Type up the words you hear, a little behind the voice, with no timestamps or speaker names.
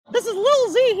this is Lil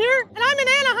Z here, and I'm in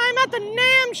Anaheim at the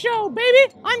Namm show,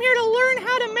 baby. I'm here to learn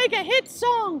how to make a hit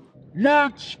song.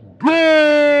 Let's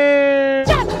go!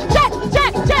 Check, check,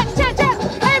 check, check, check, check.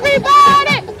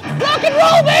 Everybody, rock and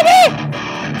roll, baby!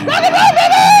 Rock and roll,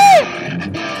 baby!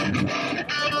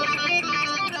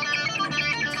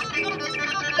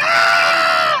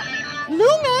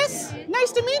 Loomis,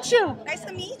 nice to meet you. Nice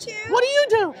to meet you. What do you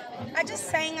do? I just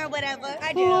sang or whatever.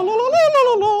 I do. La, la, la,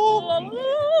 la, la, la.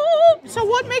 So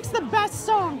what makes the best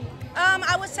song?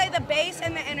 I would say the bass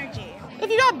and the energy. If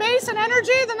you got bass and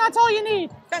energy, then that's all you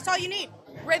need. That's all you need.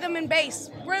 Rhythm and bass.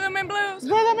 Rhythm and blues.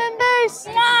 Rhythm and bass.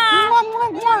 How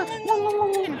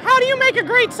do you make a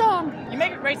great song? You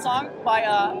make a great song by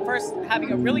first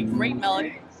having a really great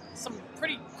melody, some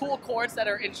pretty cool chords that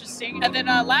are interesting, and then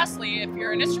lastly, if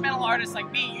you're an instrumental artist like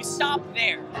me, you stop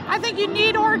there. I think you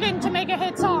need organ to make a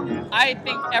hit song. I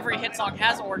think every hit song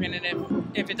has organ, and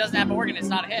if it doesn't have organ, it's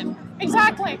not a hit.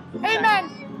 Exactly.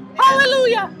 Amen.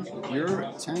 Hallelujah. Your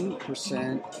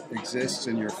 10% exists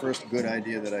in your first good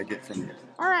idea that I get from you.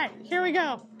 All right, here we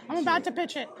go. I'm about to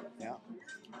pitch it. Yeah.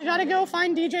 You gotta go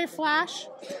find DJ Flash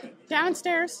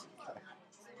downstairs,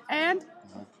 and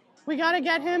we gotta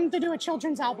get him to do a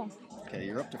children's album. Okay,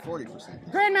 you're up to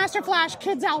 40%. Grandmaster Flash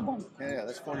kids album. Yeah,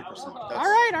 that's 40%. All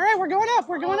right, we're going up.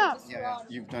 We're going up. Yeah,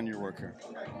 you've done your work here.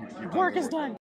 You've done Work your is done.